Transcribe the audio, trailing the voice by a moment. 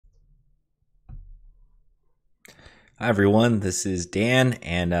Hi everyone, this is Dan,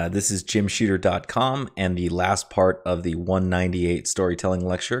 and this is jimshooter.com and the last part of the 198 storytelling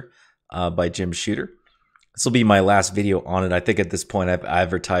lecture by Jim Shooter. This will be my last video on it. I think at this point I've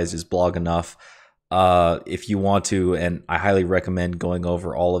advertised his blog enough. If you want to, and I highly recommend going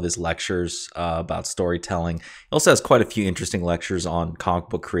over all of his lectures about storytelling. He also has quite a few interesting lectures on comic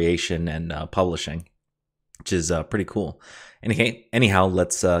book creation and publishing, which is pretty cool. Anyhow,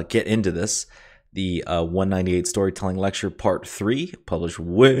 let's get into this. The 198 Storytelling Lecture Part 3, published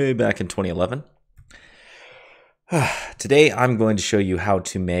way back in 2011. Today, I'm going to show you how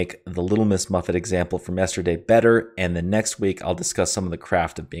to make the Little Miss Muffet example from yesterday better, and the next week, I'll discuss some of the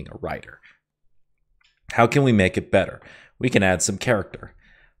craft of being a writer. How can we make it better? We can add some character.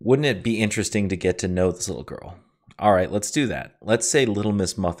 Wouldn't it be interesting to get to know this little girl? All right, let's do that. Let's say Little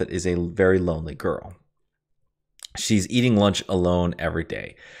Miss Muffet is a very lonely girl. She's eating lunch alone every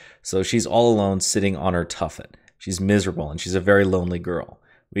day. So she's all alone sitting on her tuffet. She's miserable and she's a very lonely girl.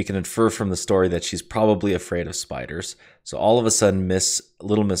 We can infer from the story that she's probably afraid of spiders. So all of a sudden,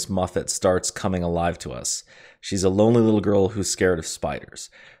 Little Miss Muffet starts coming alive to us. She's a lonely little girl who's scared of spiders.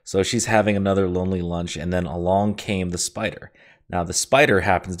 So she's having another lonely lunch, and then along came the spider. Now the spider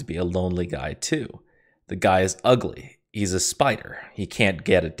happens to be a lonely guy too. The guy is ugly. He's a spider. He can't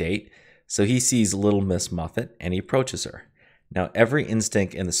get a date. So he sees Little Miss Muffet and he approaches her. Now, every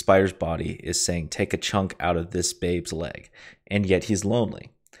instinct in the spider's body is saying, take a chunk out of this babe's leg, and yet he's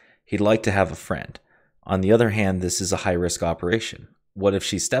lonely. He'd like to have a friend. On the other hand, this is a high-risk operation. What if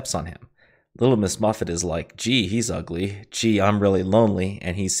she steps on him? Little Miss Muffet is like, gee, he's ugly. Gee, I'm really lonely,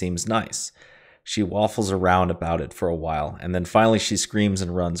 and he seems nice. She waffles around about it for a while, and then finally she screams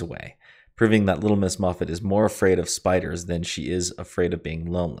and runs away, proving that Little Miss Muffet is more afraid of spiders than she is afraid of being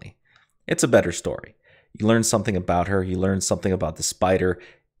lonely. It's a better story. You learn something about her. You learn something about the spider.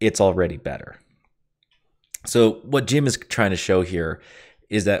 It's already better. So what Jim is trying to show here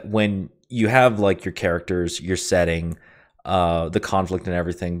is that when you have like your characters, your setting, the conflict and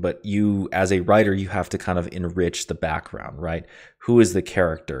everything, but you as a writer, you have to kind of enrich the background, right? Who is the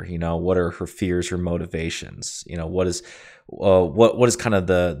character? You know, what are her fears, her motivations? You know, what is kind of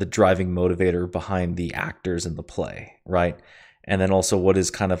the driving motivator behind the actors in the play, right? And then also, what is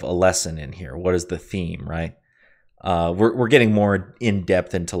kind of a lesson in here? What is the theme, right? We're getting more in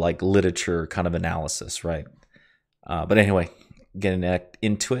depth into like literature kind of analysis, right? But anyway, getting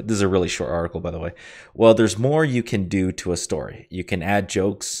into it. This is a really short article, by the way. Well, there's more you can do to a story. You can add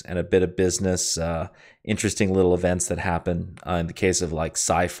jokes and a bit of business, interesting little events that happen. In the case of like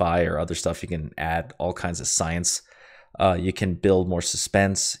sci-fi or other stuff, you can add all kinds of science. You can build more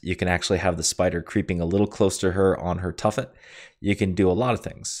suspense. You can actually have the spider creeping a little close to her on her tuffet. You can do a lot of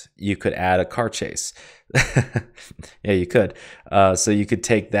things. You could add a car chase. Yeah, you could. So you could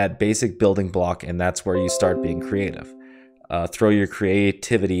take that basic building block, and that's where you start being creative. Throw your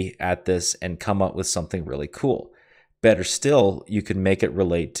creativity at this and come up with something really cool. Better still, you can make it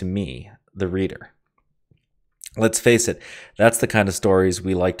relate to me, the reader. Let's face it, that's the kind of stories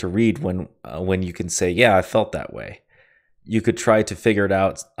we like to read when you can say, yeah, I felt that way. You could try to figure it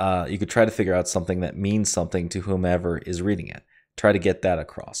out. You could try to figure out something that means something to whomever is reading it. Try to get that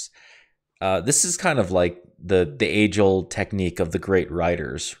across. This is kind of like the age-old technique of the great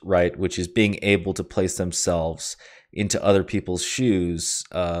writers, right? Which is being able to place themselves into other people's shoes.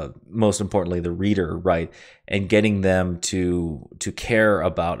 Most importantly, the reader, right? And getting them to care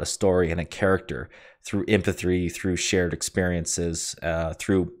about a story and a character through empathy, through shared experiences,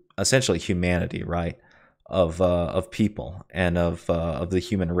 through essentially humanity, right? Of people and of the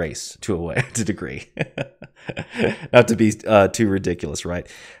human race to a degree. Not to be too ridiculous, right?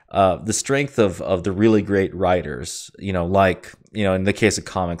 The strength of the really great writers, like in the case of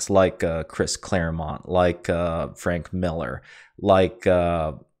comics, like Chris Claremont, like Frank Miller, like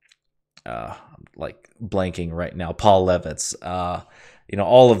blanking right now, Paul Levitz.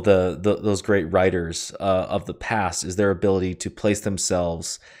 All of those great writers of the past is their ability to place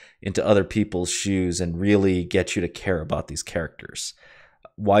themselves into other people's shoes and really get you to care about these characters.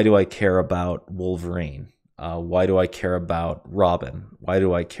 Why do I care about Wolverine? Why do I care about Robin? Why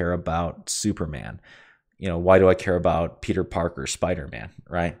do I care about Superman? Why do I care about Peter Parker, Spider-Man,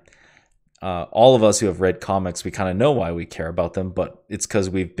 right? All of us who have read comics, we kind of know why we care about them, but it's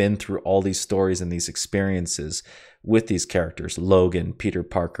because we've been through all these stories and these experiences with these characters. Logan, Peter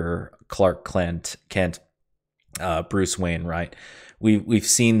Parker, Clark Kent, Bruce Wayne, right? We've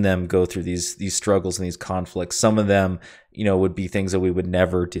seen them go through these struggles and these conflicts. Some of them, would be things that we would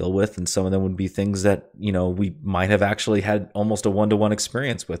never deal with, and some of them would be things that we might have actually had almost a one-to-one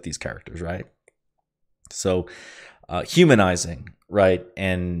experience with these characters, right? So humanizing, right?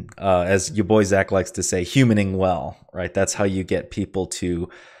 And as your boy Zach likes to say, humaning well, right? That's how you get people to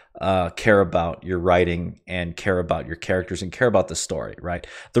care about your writing and care about your characters and care about the story, right?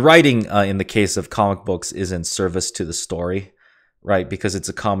 The writing in the case of comic books is in service to the story, right? Because it's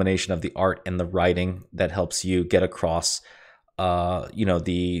a combination of the art and the writing that helps you get across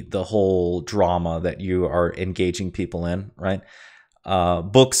the whole drama that you are engaging people in, right?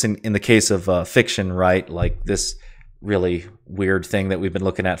 Books in the case of fiction, right? Like this really weird thing that we've been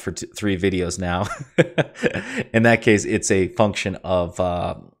looking at for 3 videos now. In that case, it's a function of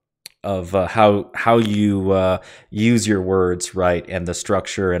how you use your words, right, and the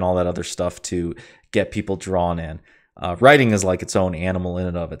structure and all that other stuff to get people drawn in. Writing is like its own animal in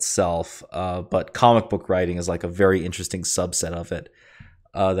and of itself, but comic book writing is like a very interesting subset of it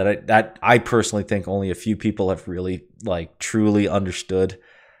that I personally think only a few people have really like truly understood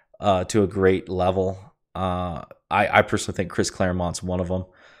to a great level. I personally think Chris Claremont's one of them.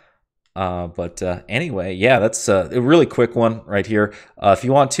 But anyway, yeah, that's a really quick one right here. If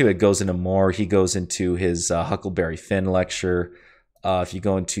you want to, it goes into more. He goes into his Huckleberry Finn lecture. If you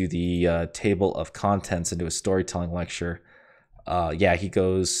go into the table of contents into a storytelling lecture, he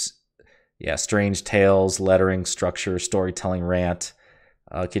goes, strange tales, lettering, structure, storytelling rant,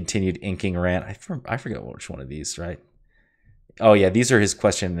 continued inking rant. I forget which one of these, right? Oh yeah, these are his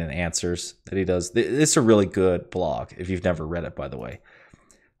question and answers that he does. This is a really good blog if you've never read it, by the way.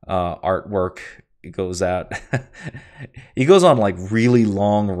 Artwork. It goes out. He goes on like really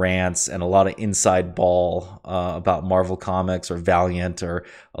long rants and a lot of inside ball about Marvel Comics or Valiant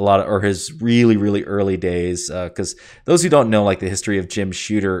or his really early days. Because those who don't know like the history of Jim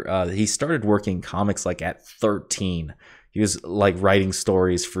Shooter, he started working comics like at 13. He was like writing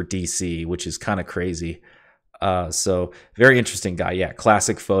stories for DC, which is kind of crazy. So very interesting guy. Yeah,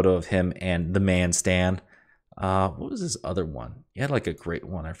 classic photo of him and the Man Stan. What was his other one? He had like a great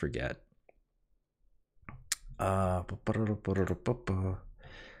one. I forget. Oh,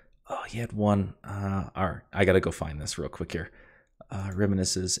 he had one. All right, I gotta go find this real quick here.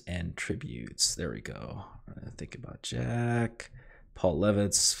 Reminiscences and tributes. There we go. Think about Jack. Paul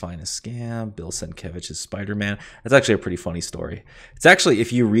Levitt's Finest Scam. Bill Sienkiewicz's Spider-Man. That's actually a pretty funny story. It's actually,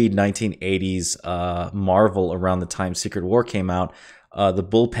 if you read 1980s Marvel around the time Secret War came out, the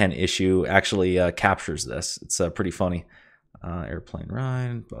bullpen issue actually captures this. It's pretty funny. Airplane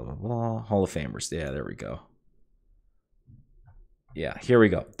Ride, blah, blah, blah. Hall of Famers. Yeah, there we go. Yeah, here we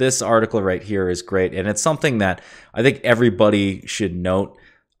go. This article right here is great, and it's something that I think everybody should note.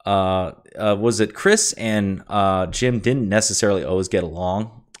 Was it Chris and Jim didn't necessarily always get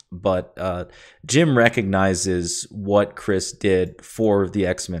along, but Jim recognizes what Chris did for the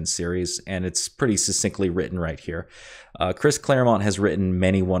X-Men series, and it's pretty succinctly written right here. Chris Claremont has written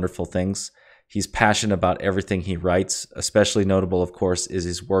many wonderful things. He's passionate about everything he writes. Especially notable, of course, is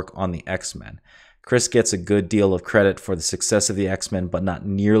his work on the X-Men. Chris gets a good deal of credit for the success of the X-Men, but not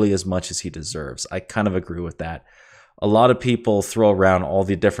nearly as much as he deserves. I kind of agree with that. A lot of people throw around all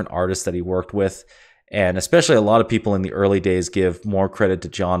the different artists that he worked with, and especially a lot of people in the early days give more credit to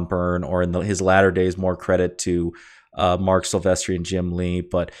John Byrne, or in his latter days more credit to Mark Silvestri and Jim Lee.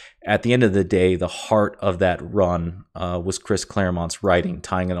 But at the end of the day, the heart of that run was Chris Claremont's writing,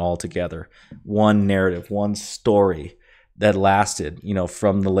 tying it all together. One narrative, one story that lasted,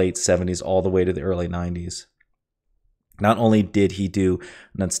 from the late 70s all the way to the early 90s. Not only did he do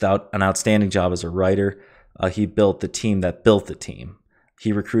an outstanding job as a writer, he built the team that built the team.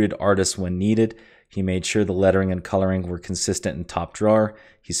 He recruited artists when needed. He made sure the lettering and coloring were consistent and top drawer.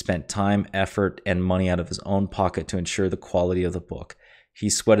 He spent time, effort, and money out of his own pocket to ensure the quality of the book. He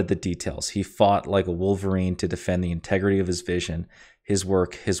sweated the details. He fought like a Wolverine to defend the integrity of his vision, his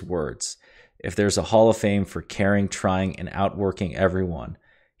work, his words. If there's a Hall of Fame for caring, trying, and outworking everyone,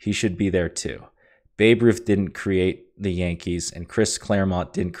 he should be there too. Babe Ruth didn't create the Yankees, and Chris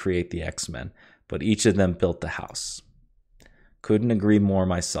Claremont didn't create the X-Men, but each of them built the house. Couldn't agree more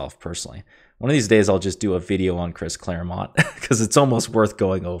myself, personally. One of these days, I'll just do a video on Chris Claremont, because it's almost worth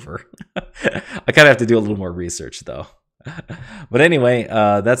going over. I kind of have to do a little more research, though. But anyway,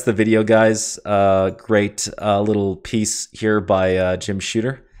 that's the video, guys. Great little piece here by Jim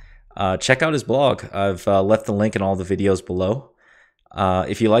Shooter. Check out his blog. I've left the link in all the videos below.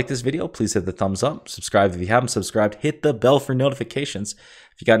 If you like this video, please hit the thumbs up. Subscribe if you haven't subscribed. Hit the bell for notifications.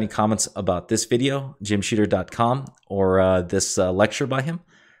 If you got any comments about this video, jimshooter.com, or this lecture by him,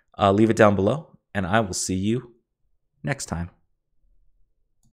 leave it down below, and I will see you next time.